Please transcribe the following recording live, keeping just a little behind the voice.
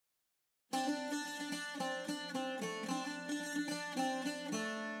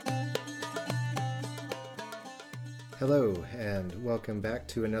Hello, and welcome back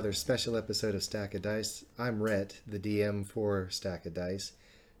to another special episode of Stack of Dice. I'm Rhett, the DM for Stack of Dice,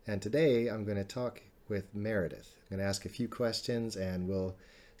 and today I'm going to talk with Meredith. I'm going to ask a few questions, and we'll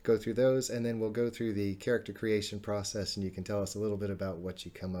go through those, and then we'll go through the character creation process, and you can tell us a little bit about what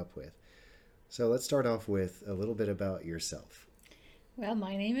you come up with. So let's start off with a little bit about yourself. Well,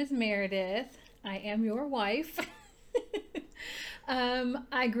 my name is Meredith. I am your wife.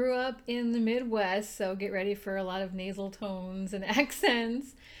 I grew up in the Midwest, so get ready for a lot of nasal tones and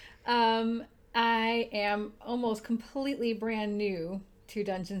accents. I am almost completely brand new to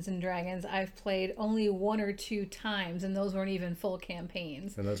Dungeons and Dragons. I've played only one or two times, and those weren't even full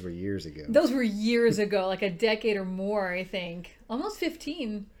campaigns. And those were years ago. Those were years ago, like a decade or more, I think. Almost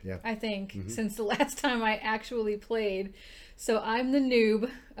 15, yeah. I think, since the last time I actually played. So I'm the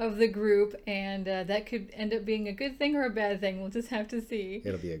noob of the group, and that could end up being a good thing or a bad thing. We'll just have to see.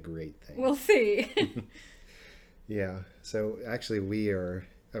 It'll be a great thing. We'll see. Yeah. So actually, we are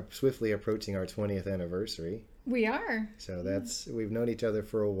swiftly approaching our 20th anniversary. We are. So we've known each other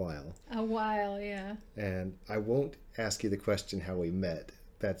for a while. A while, yeah. And I won't ask you the question how we met.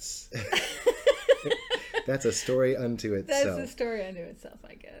 That's that's a story unto itself. That's a story unto itself,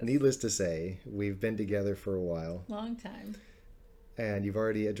 I guess. Needless to say, we've been together for a while. Long time. And you've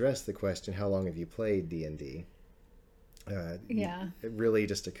already addressed the question, how long have you played D&D? Yeah. Really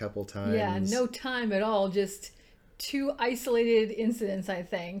just a couple times. Yeah, no time at all. Just two isolated incidents, I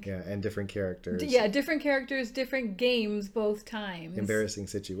think. Yeah, and different characters. Yeah, different characters, different games both times. Embarrassing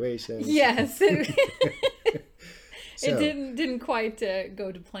situations. Yes. It So, didn't quite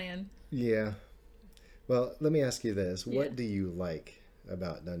go to plan. Yeah. Well, let me ask you this. Yeah. What do you like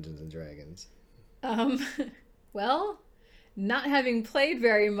about Dungeons and Dragons? Well, not having played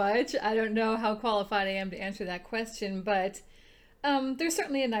very much, I don't know how qualified I am to answer that question, but there's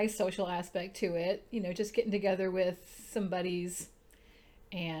certainly a nice social aspect to it. You know, just getting together with some buddies.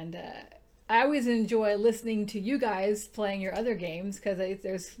 And I always enjoy listening to you guys playing your other games because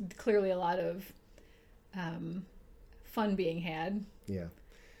there's clearly a lot of fun being had. Yeah.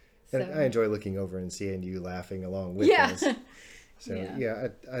 So, And I enjoy looking over and seeing you laughing along with yeah. us. So,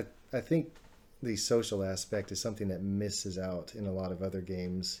 I think the social aspect is something that misses out in a lot of other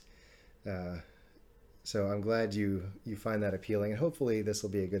games. So I'm glad you find that appealing, and hopefully this will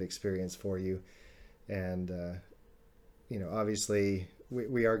be a good experience for you. And, obviously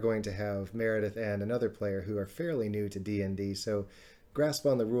we are going to have Meredith and another player who are fairly new to D&D, so grasp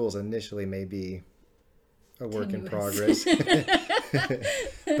on the rules initially may be a work in progress.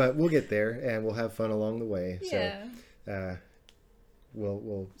 But we'll get there, and we'll have fun along the way. Yeah. So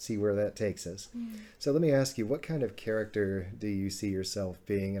we'll see where that takes us. So let me ask you, what kind of character do you see yourself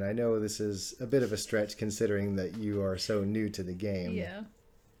being? And I know this is a bit of a stretch considering that you are so new to the game. Yeah.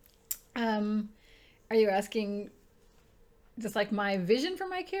 Are you asking just like my vision for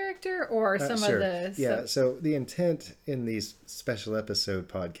my character or some sure. of the... Yeah, so the intent in these special episode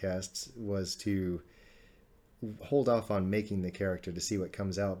podcasts was to hold off on making the character to see what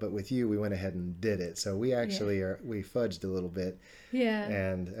comes out, but with you we went ahead and did it, so we actually we fudged a little bit. Yeah.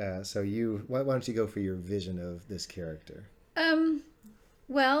 And so why don't you go for your vision of this character?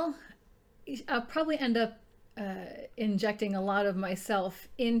 Well, I'll probably end up injecting a lot of myself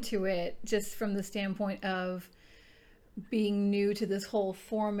into it, just from the standpoint of being new to this whole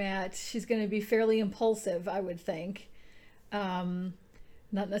format. She's going to be fairly impulsive, I would think.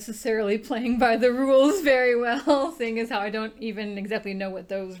 Not necessarily playing by the rules very well, seeing as how I don't even exactly know what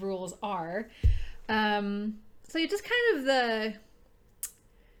those rules are. So you just kind of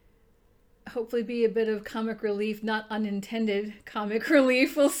hopefully be a bit of comic relief, not unintended comic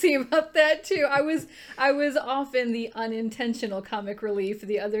relief. We'll see about that too. I was often the unintentional comic relief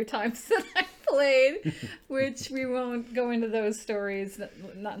the other times that I played, which we won't go into those stories,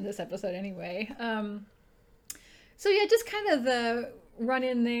 not in this episode anyway. So yeah, just kind of the run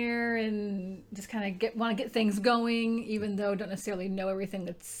in there and just kind of want to get things going, even though don't necessarily know everything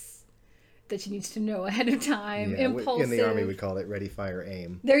that she needs to know ahead of time. Yeah, impulsive. in the Army we call it ready, fire,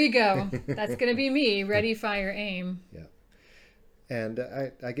 aim. There you go. That's going to be me. Ready, fire, aim. Yeah. And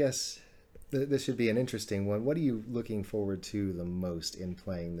I guess this should be an interesting one. What are you looking forward to the most in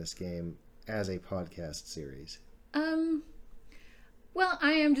playing this game as a podcast series? Well,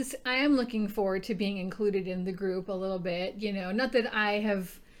 I am looking forward to being included in the group a little bit. You know, not that I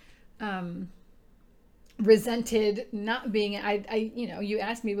have resented not being. You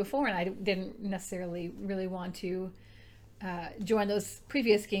asked me before, and I didn't necessarily really want to join those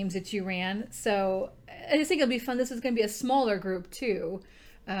previous games that you ran. So I just think it'll be fun. This is going to be a smaller group too.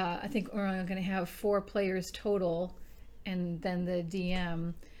 I think we're only going to have 4 players total, and then the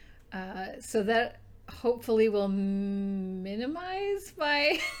DM. So that hopefully will minimize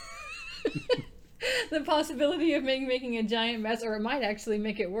my the possibility of making a giant mess, or it might actually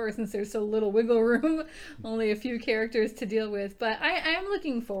make it worse since there's so little wiggle room, only a few characters to deal with. But I am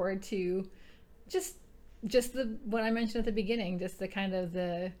looking forward to just the what I mentioned at the beginning, just the kind of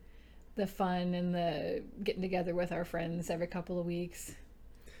the fun and the getting together with our friends every couple of weeks.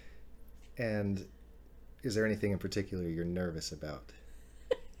 And is there anything in particular you're nervous about?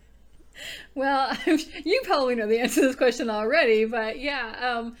 Well, you probably know the answer to this question already, but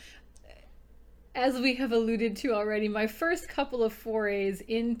yeah, as we have alluded to already, my first couple of forays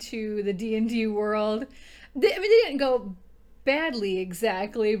into the D&D world, they didn't go badly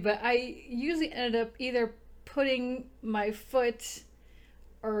exactly, but I usually ended up either putting my foot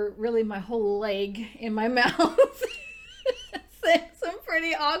or really my whole leg in my mouth, saying some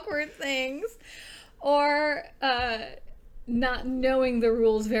pretty awkward things, or not knowing the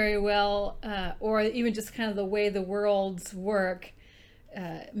rules very well, or even just kind of the way the worlds work,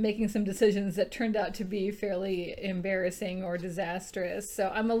 making some decisions that turned out to be fairly embarrassing or disastrous.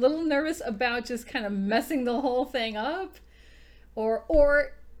 So I'm a little nervous about just kind of messing the whole thing up,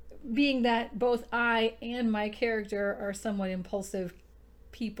 or being that both I and my character are somewhat impulsive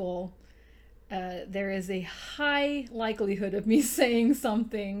people. There is a high likelihood of me saying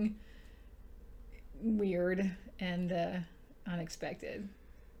something weird and unexpected.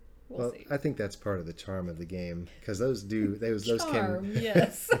 We'll see. I think that's part of the charm of the game, because those Charm,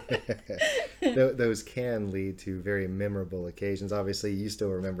 yes. those can lead to very memorable occasions. Obviously, you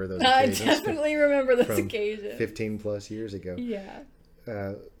still remember those I occasions. definitely remember those from occasions. 15 plus years ago. Yeah.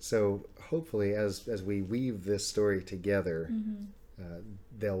 So hopefully, as we weave this story together,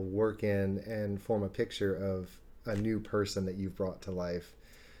 they'll work in and form a picture of a new person that you've brought to life.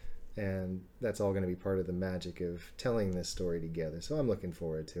 And that's all going to be part of the magic of telling this story together. So I'm looking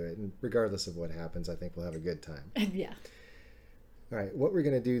forward to it. And regardless of what happens, I think we'll have a good time. Yeah. All right. What we're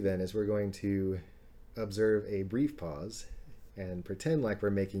going to do then is we're going to observe a brief pause and pretend like we're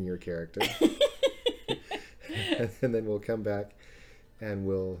making your character. And then we'll come back and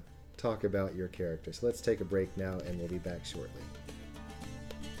we'll talk about your character. So let's take a break now and we'll be back shortly.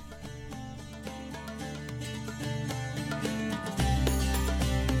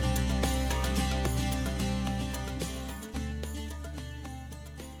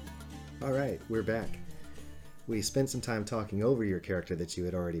 All right, we're back. We spent some time talking over your character that you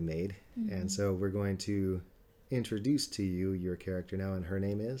had already made, and so we're going to introduce to you your character now, and her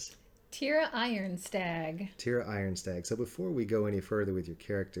name is? Tira Ironstag. Tira Ironstag. So before we go any further with your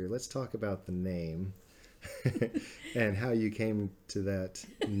character, let's talk about the name and how you came to that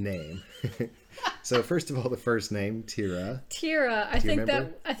name. So first of all, the first name, Tira. Tira. I think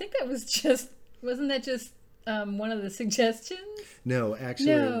that was just, wasn't that just one of the suggestions? No,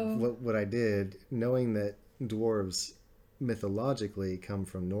 actually, No. What I did, knowing that dwarves mythologically come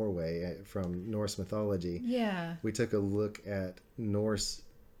from Norway, from Norse mythology, Yeah. we took a look at Norse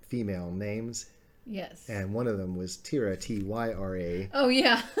female names, Yes. and one of them was Tyra, Tyra, Oh,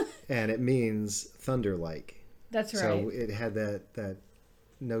 yeah. and it means thunder-like. That's right. So it had that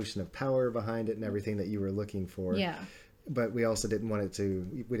notion of power behind it and everything that you were looking for. Yeah. But we also didn't want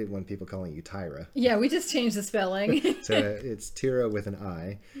people calling you Tyra. Yeah, we just changed the spelling. So it's Tira with an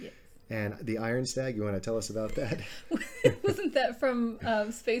I. Yes. And the Ironstag, you want to tell us about that? Wasn't that from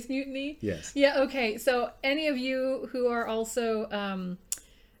Space Mutiny? Yes. Yeah, okay. So any of you who are also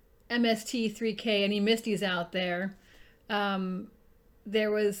MST3K, any Misties out there,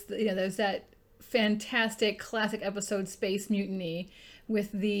 there's that fantastic classic episode Space Mutiny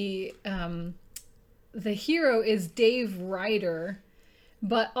with the hero is Dave Ryder,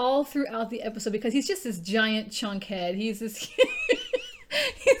 but all throughout the episode, because he's just this giant chunk head, he's this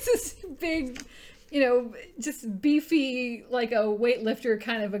big, just beefy, like a weightlifter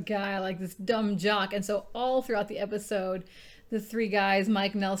kind of a guy, like this dumb jock. And so all throughout the episode, the three guys,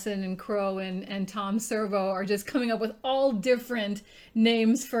 Mike Nelson and Crow and Tom Servo, are just coming up with all different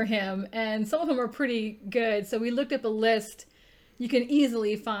names for him. And some of them are pretty good. So we looked up a list. You can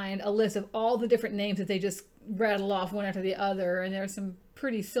easily find a list of all the different names that they just rattle off one after the other. And there are some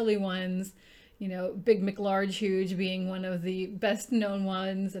pretty silly ones. Big McLarge Huge being one of the best known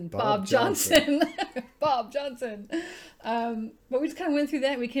ones, and Bob Johnson. Bob Johnson. But we just kind of went through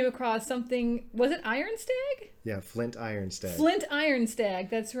that and we came across something. Was it Ironstag? Yeah, Flint Ironstag. Flint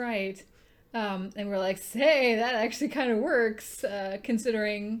Ironstag, that's right. And we're like, hey, that actually kind of works,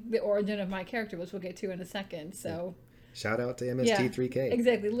 considering the origin of my character, which we'll get to in a second. So shout out to MST3K. Yeah,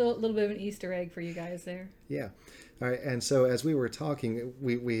 exactly. A little bit of an Easter egg for you guys there. Yeah. All right. And so as we were talking,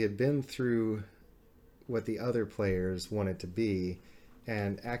 we had been through what the other players wanted to be,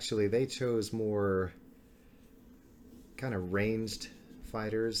 and actually they chose more kind of ranged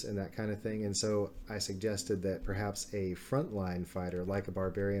fighters and that kind of thing. And so I suggested that perhaps a frontline fighter like a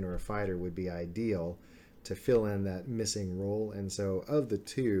barbarian or a fighter would be ideal to fill in that missing role. And so of the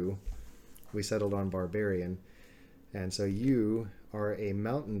two, we settled on barbarian. And so you are a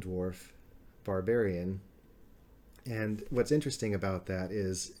mountain dwarf barbarian. And what's interesting about that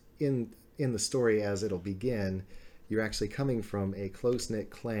is in the story as it'll begin, you're actually coming from a close-knit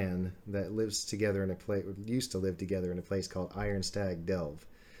clan that lives together in a place, used to live together in a place called Ironstag Delve.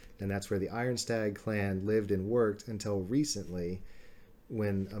 And that's where the Ironstag clan lived and worked until recently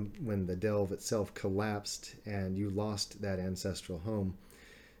when the Delve itself collapsed and you lost that ancestral home.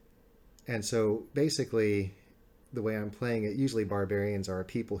 And so basically, the way I'm playing it, usually barbarians are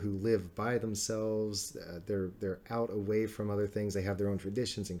people who live by themselves. They're out away from other things. They have their own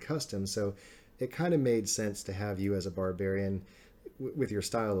traditions and customs. So it kind of made sense to have you as a barbarian with your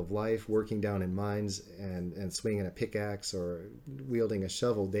style of life, working down in mines and swinging a pickaxe or wielding a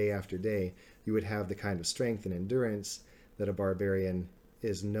shovel day after day. You would have the kind of strength and endurance that a barbarian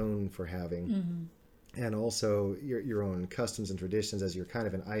is known for having. Mm-hmm. And also your own customs and traditions, as you're kind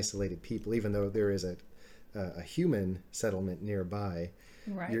of an isolated people, even though there is a human settlement nearby.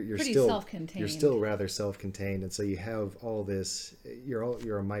 Right. You're pretty still self-contained. You're still rather self-contained, and so you have all this.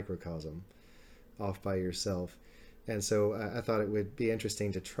 You're a microcosm, off by yourself, and so I thought it would be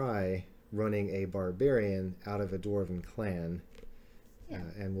interesting to try running a barbarian out of a dwarven clan,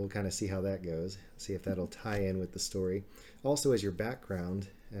 and we'll kind of see how that goes. See if that'll tie in with the story. Also, as your background,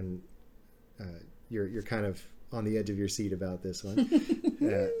 and you're kind of on the edge of your seat about this one.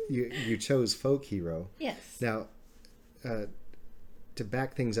 You chose folk hero. Yes. Now, to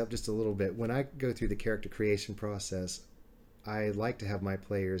back things up just a little bit, when I go through the character creation process, I like to have my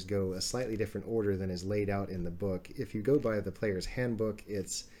players go a slightly different order than is laid out in the book. If you go by the player's handbook,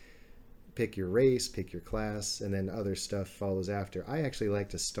 it's pick your race, pick your class, and then other stuff follows after. I actually like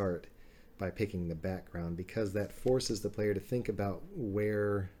to start by picking the background because that forces the player to think about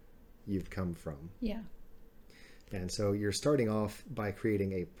where you've come from. Yeah. And so you're starting off by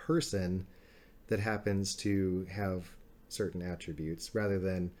creating a person that happens to have certain attributes rather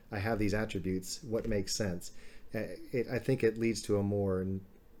than I have these attributes, what makes sense? I think it leads to a more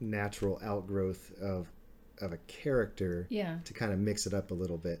natural outgrowth of a character to kind of mix it up a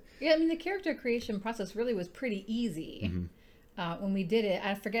little bit. Yeah, I mean, the character creation process really was pretty easy. Mm-hmm. When we did it.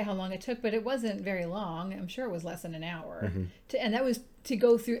 I forget how long it took, but it wasn't very long. I'm sure it was less than an hour. Mm-hmm. And that was to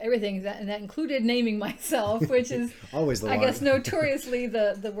go through everything, and that included naming myself, which is always I guess notoriously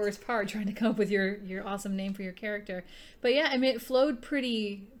the worst part, trying to come up with your awesome name for your character. But yeah, I mean, it flowed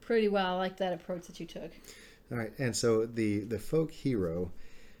pretty well. I like that approach that you took. All right, and so the folk hero,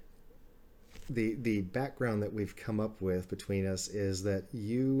 the background that we've come up with between us is that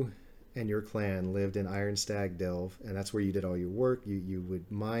you and your clan lived in Ironstag Delve, and that's where you did all your work. You would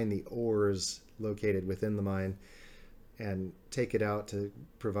mine the ores located within the mine and take it out to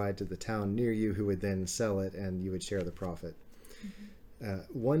provide to the town near you, who would then sell it, and you would share the profit.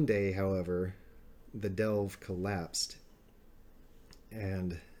 Mm-hmm. One day, however, the delve collapsed,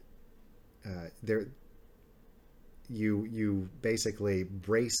 and you basically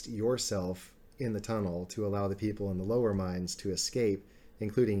braced yourself in the tunnel to allow the people in the lower mines to escape,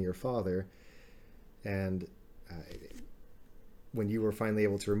 including your father. And when you were finally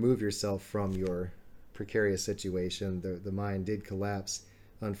able to remove yourself from your precarious situation, the mine did collapse.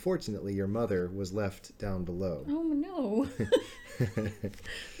 Unfortunately, your mother was left down below. Oh no.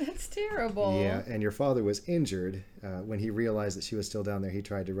 That's terrible. Yeah, and your father was injured. When he realized that she was still down there, he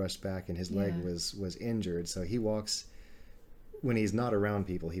tried to rush back, and his leg was injured. So he walks, when he's not around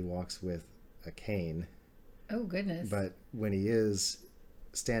people, he walks with a cane. Oh goodness. But when he is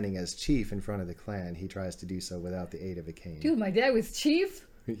standing as chief in front of the clan, he tries to do so without the aid of a cane. Dude, my dad was chief?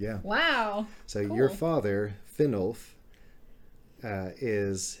 Yeah. Wow. So cool. Your father, Finnulf,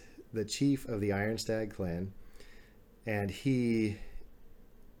 is the chief of the Ironstag clan, and he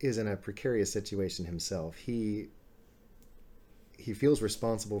is in a precarious situation himself. He feels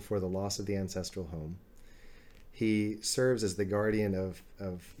responsible for the loss of the ancestral home. He serves as the guardian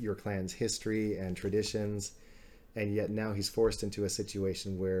of your clan's history and traditions, and yet now he's forced into a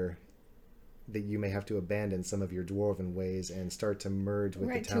situation where that you may have to abandon some of your dwarven ways and start to merge with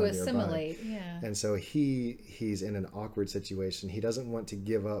the town to assimilate nearby. Yeah. And so he's in an awkward situation. He doesn't want to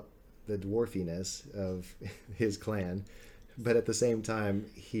give up the dwarfiness of his clan, but at the same time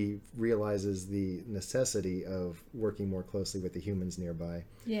he realizes the necessity of working more closely with the humans nearby.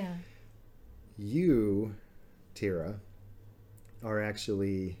 Yeah. You, Tira, are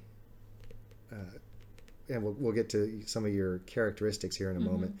actually and we'll get to some of your characteristics here in a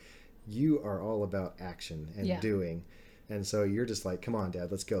moment. You are all about action and doing. And so you're just like, come on,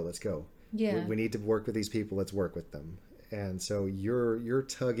 Dad, let's go. Yeah. We need to work with these people. Let's work with them. And so you're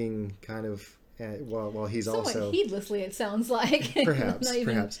tugging kind of while he's Somewhat also heedlessly, it sounds like. perhaps Not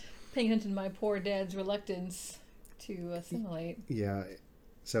even perhaps paying attention to my poor dad's reluctance to assimilate. yeah.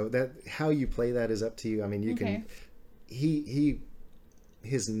 So that how you play that is up to you. I mean, you Okay. can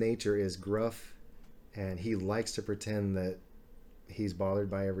his nature is gruff, and he likes to pretend that he's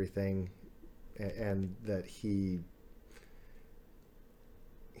bothered by everything, and that he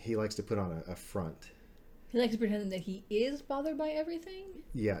likes to put on a front. He likes to pretend that he is bothered by everything.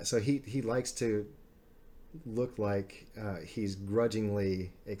 Yeah, so he likes to look like he's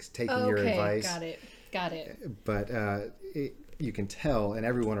grudgingly taking your Okay, advice. got it. But you can tell, and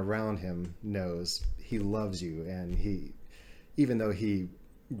everyone around him knows he loves you, and even though he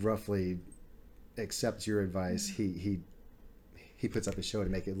gruffly accepts your advice, he puts up a show to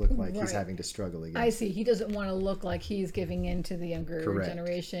make it look like he's Right. having to struggle again. I see. He doesn't want to look like he's giving in to the younger Correct.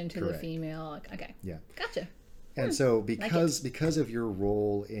 generation, to the Correct. female. Okay. Yeah. Gotcha. And so because of your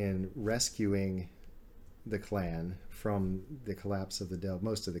role in rescuing the clan from the collapse of the Delve,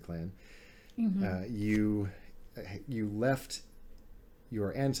 most of the clan, you left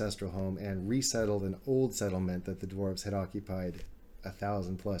your ancestral home and resettled an old settlement that the dwarves had occupied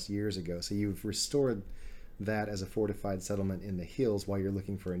 1,000+ years ago. So you've restored that as a fortified settlement in the hills while you're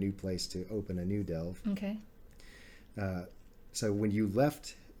looking for a new place to open a new delve. Okay. So when you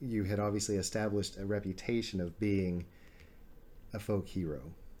left, you had obviously established a reputation of being a folk hero.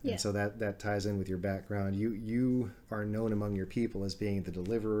 Yeah. And so that ties in with your background. You are known among your people as being the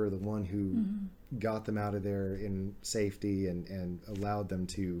deliverer, the one who got them out of there in safety and allowed them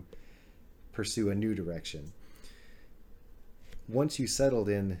to pursue a new direction. Once you settled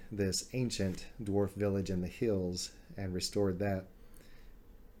in this ancient dwarf village in the hills and restored that,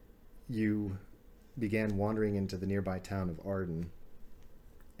 you began wandering into the nearby town of Arden.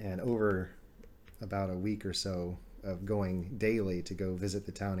 And over about a week or so of going daily to go visit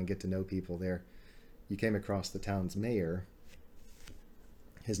the town and get to know people there, you came across the town's mayor.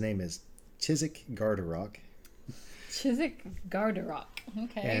 His name is Chiswick Garderock. Chiswick Garderock.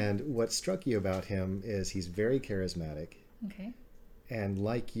 Okay. And what struck you about him is he's very charismatic. Okay. And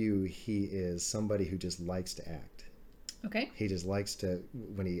like you, he is somebody who just likes to act. Okay. He just likes to,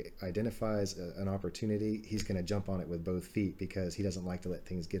 when he identifies an opportunity, he's going to jump on it with both feet because he doesn't like to let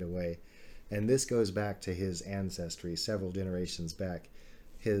things get away. And this goes back to his ancestry several generations back.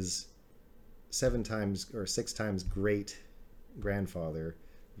 His 6 times great grandfather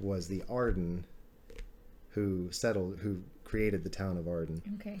was the Arden who created the town of Arden.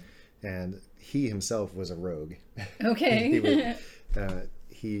 Okay. And he himself was a rogue. Okay.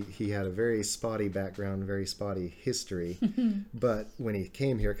 He had a very spotty background, very spotty history. But when he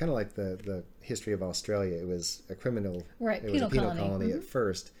came here, kind of like the history of Australia, it was a criminal, Right, it was a penal penal colony. colony at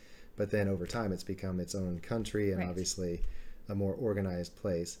first, but then over time it's become its own country and Right. obviously a more organized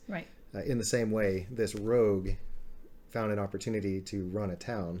place. Right. In the same way, this rogue found an opportunity to run a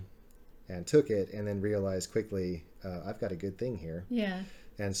town and took it and then realized quickly, I've got a good thing here. Yeah.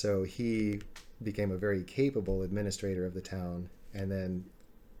 And so he became a very capable administrator of the town. And then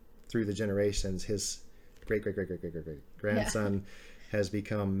through the generations, his great grandson has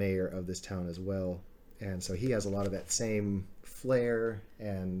become mayor of this town as well. And so he has a lot of that same flair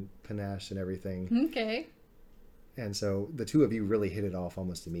and panache and everything. Okay. And so the two of you really hit it off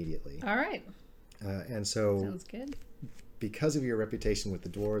almost immediately. All right. And so Sounds good. because of your reputation with the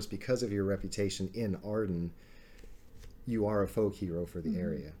dwarves, because of your reputation in Arden, you are a folk hero for the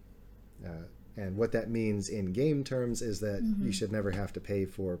area. And what that means in game terms is that you should never have to pay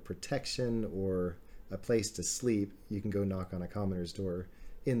for protection or a place to sleep. You can go knock on a commoner's door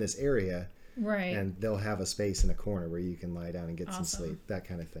in this area, Right. and they'll have a space in a corner where you can lie down and get some Awesome. sleep, that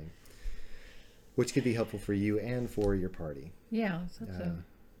kind of thing, which could be helpful for you and for your party. Yeah. So.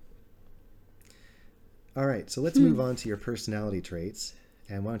 All right, so let's move on to your personality traits.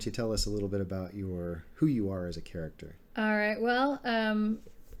 And why don't you tell us a little bit about who you are as a character? All right. Well,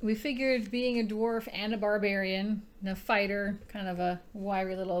 we figured being a dwarf and a barbarian, and a fighter, kind of a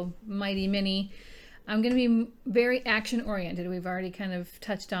wiry little mighty mini. I'm going to be very action oriented. We've already kind of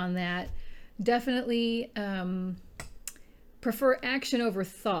touched on that. Definitely prefer action over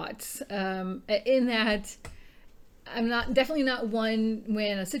thoughts. In that, I'm definitely not one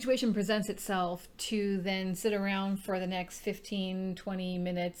when a situation presents itself to then sit around for the next 15, 20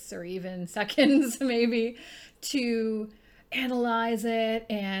 minutes or even seconds maybe to analyze it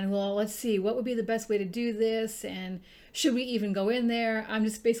and, well, let's see, what would be the best way to do this and should we even go in there? I'm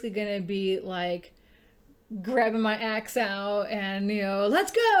just basically going to be like grabbing my axe out and,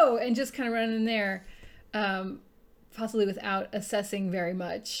 let's go and just kind of run in there. possibly without assessing very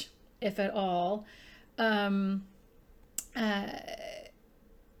much, if at all. And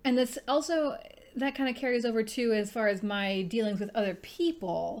that's also, that kind of carries over too as far as my dealings with other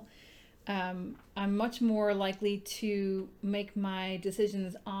people. I'm much more likely to make my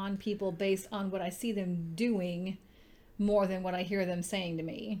decisions on people based on what I see them doing more than what I hear them saying to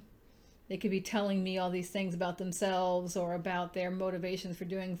me. They could be telling me all these things about themselves or about their motivations for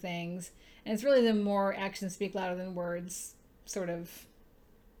doing things. And it's really the more actions speak louder than words sort of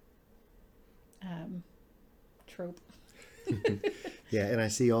trope. Yeah, and I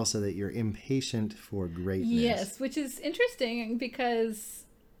see also that you're impatient for greatness. Yes, which is interesting because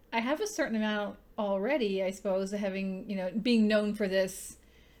I have a certain amount already, I suppose, having, being known for this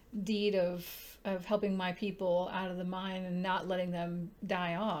deed of helping my people out of the mine and not letting them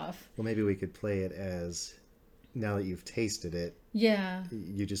die off. Well, maybe we could play it as, now that you've tasted it, yeah,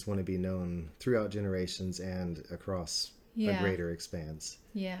 you just want to be known throughout generations and across a greater expanse.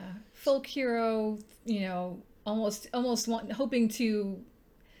 Yeah. Folk hero, almost hoping to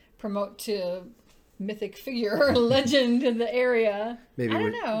promote to mythic figure or legend in the area. Maybe I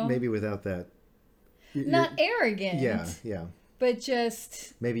don't know. Maybe without that. Not arrogant. Yeah. But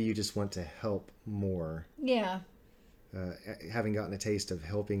just... Maybe you just want to help more. Yeah. Having gotten a taste of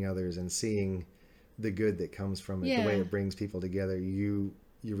helping others and seeing the good that comes from it, the way it brings people together, you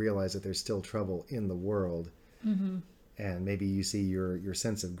realize that there's still trouble in the world. Mm-hmm. And maybe you see your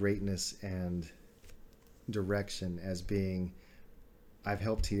sense of greatness and direction as being, I've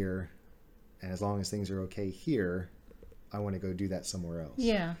helped here, and as long as things are okay here, I want to go do that somewhere else.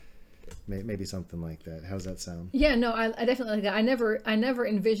 Yeah. Maybe something like that. How does that sound? Yeah, no, I definitely like that. I never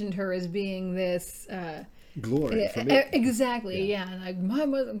envisioned her as being this glory. Exactly. Yeah. Like, I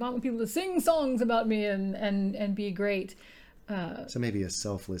want people to sing songs about me and be great. So maybe a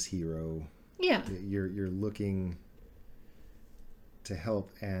selfless hero. Yeah. You're looking to help,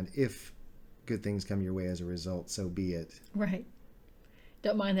 and if good things come your way as a result, so be it. Right.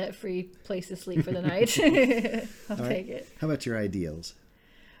 Don't mind that free place to sleep for the night. I'll take it. How about your ideals?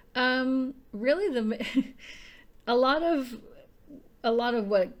 Really, a lot of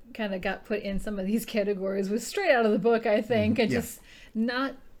what kind of got put in some of these categories was straight out of the book, I think, and just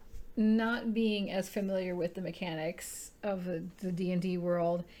not being as familiar with the mechanics of the D&D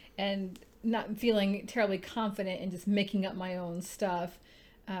world, and not feeling terribly confident in just making up my own stuff.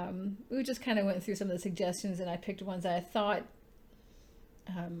 We just kind of went through some of the suggestions, and I picked ones that I thought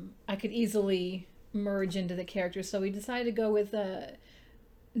I could easily merge into the characters. So we decided to go with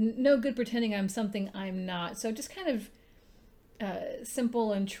no good pretending I'm something I'm not. So just kind of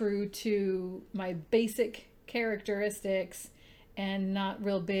simple and true to my basic characteristics, and not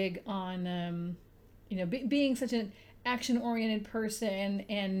real big on being such an action-oriented person,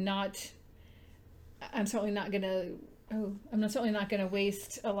 and I'm certainly not gonna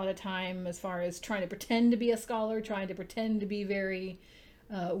waste a lot of time as far as trying to pretend to be a scholar, trying to pretend to be very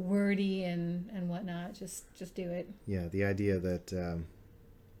wordy and whatnot. Just do it. Yeah, the idea that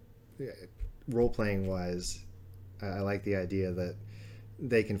role-playing wise, I like the idea that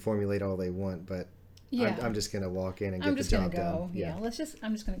they can formulate all they want, but I'm just gonna walk in and get the job done. Yeah,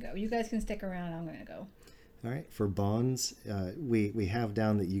 I'm just gonna go. You guys can stick around. I'm gonna go. All right. For bonds, we have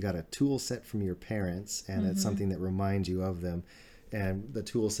down that you got a tool set from your parents, and it's something that reminds you of them. And the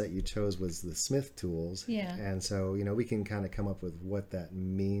tool set you chose was the Smith tools. Yeah. And so, we can kind of come up with what that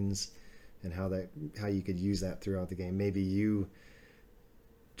means and how you could use that throughout the game. Maybe you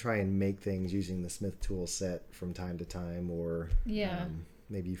try and make things using the Smith tool set from time to time, or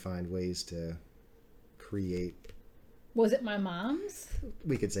maybe you find ways to create. Was it my mom's?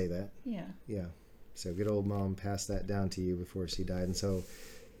 We could say that. Yeah. Yeah. So good old mom passed that down to you before she died. And so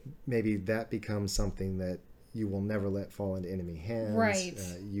maybe that becomes something that you will never let fall into enemy hands. Right.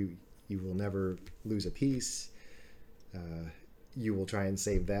 You will never lose a piece. You will try and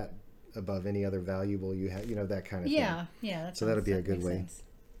save that above any other valuable you have, that kind of thing. Yeah. So that'll be a good way. Sense.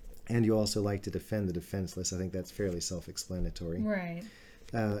 And you also like to defend the defenseless. I think that's fairly self-explanatory. Right.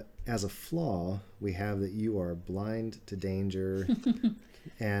 As a flaw, we have that you are blind to danger.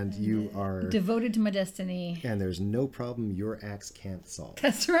 And you are devoted to my destiny. And there's no problem your axe can't solve.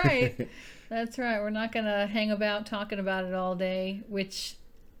 That's right. That's right. We're not going to hang about talking about it all day, which,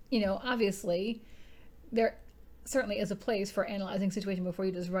 obviously there certainly is a place for analyzing situation before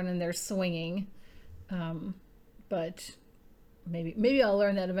you just run in there swinging. But maybe I'll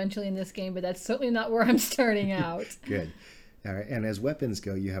learn that eventually in this game, but that's certainly not where I'm starting out. Good. All right. And as weapons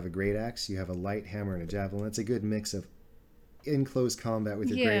go, you have a great axe, you have a light hammer, and a javelin. It's a good mix of in close combat with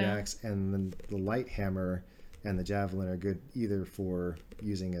your great axe, and then the light hammer and the javelin are good either for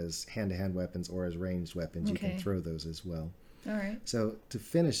using as hand-to-hand weapons or as ranged weapons. You can throw those as well. All right. So to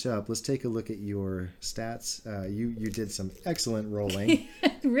finish up, let's take a look at your stats. You did some excellent rolling.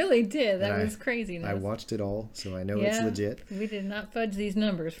 Really did. That was crazy. I watched it all, so I know it's legit. We did not fudge these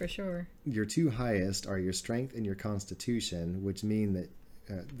numbers for sure. Your two highest are your strength and your constitution, which mean that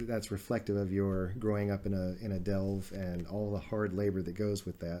that's reflective of your growing up in a delve and all the hard labor that goes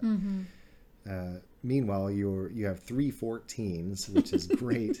with that. Mm-hmm. Meanwhile, you have 3 14s, which is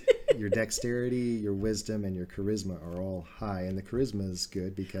great. Your dexterity, your wisdom, and your charisma are all high, and the charisma is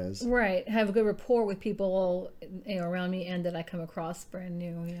good because have a good rapport with people around me and that I come across brand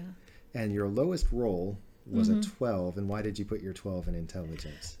new. Yeah. And your lowest roll was a 12, and why did you put your 12 in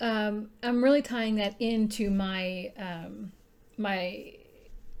intelligence? I'm really tying that into my my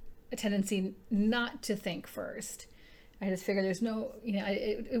tendency not to think first. I just figure there's no,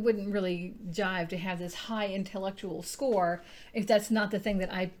 it wouldn't really jive to have this high intellectual score if that's not the thing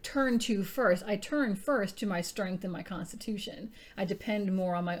that I turn to first. I turn first to my strength and my constitution. I depend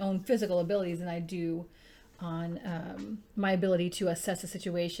more on my own physical abilities than I do on my ability to assess a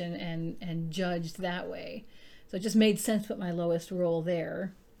situation and judge that way. So it just made sense to put my lowest roll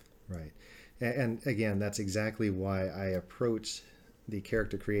there. Right. And again, that's exactly why I approach the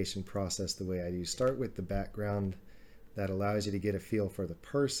character creation process the way I do. Start with the background that allows you to get a feel for the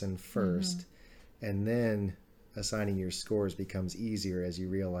person first, and then assigning your scores becomes easier as you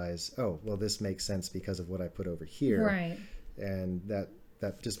realize, oh, well, this makes sense because of what I put over here. Right. And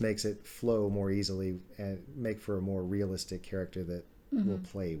that just makes it flow more easily and make for a more realistic character that will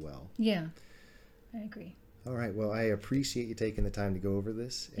play well. Yeah, I agree. All right. Well, I appreciate you taking the time to go over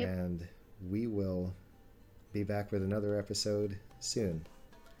this, and we will be back with another episode soon.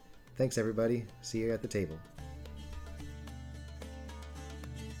 Thanks, everybody. See you at the table.